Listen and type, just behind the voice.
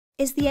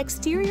Is the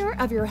exterior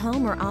of your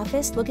home or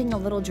office looking a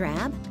little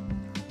drab?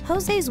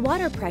 Jose's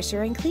Water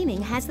Pressure and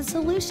Cleaning has the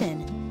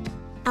solution.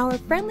 Our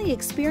friendly,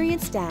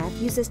 experienced staff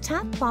uses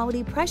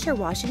top-quality pressure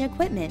washing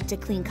equipment to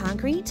clean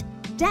concrete,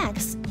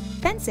 decks,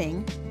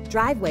 fencing,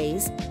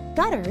 driveways,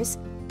 gutters,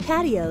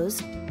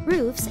 patios,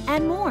 roofs,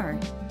 and more.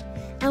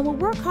 And we'll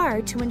work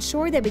hard to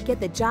ensure that we get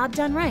the job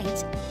done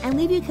right and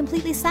leave you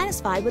completely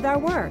satisfied with our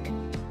work.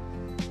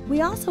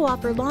 We also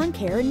offer lawn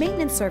care and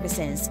maintenance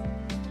services.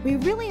 We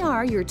really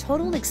are your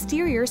total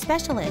exterior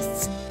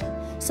specialists.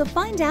 So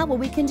find out what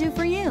we can do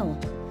for you.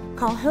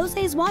 Call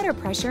Jose's Water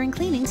Pressure and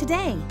Cleaning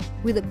today.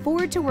 We look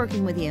forward to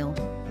working with you.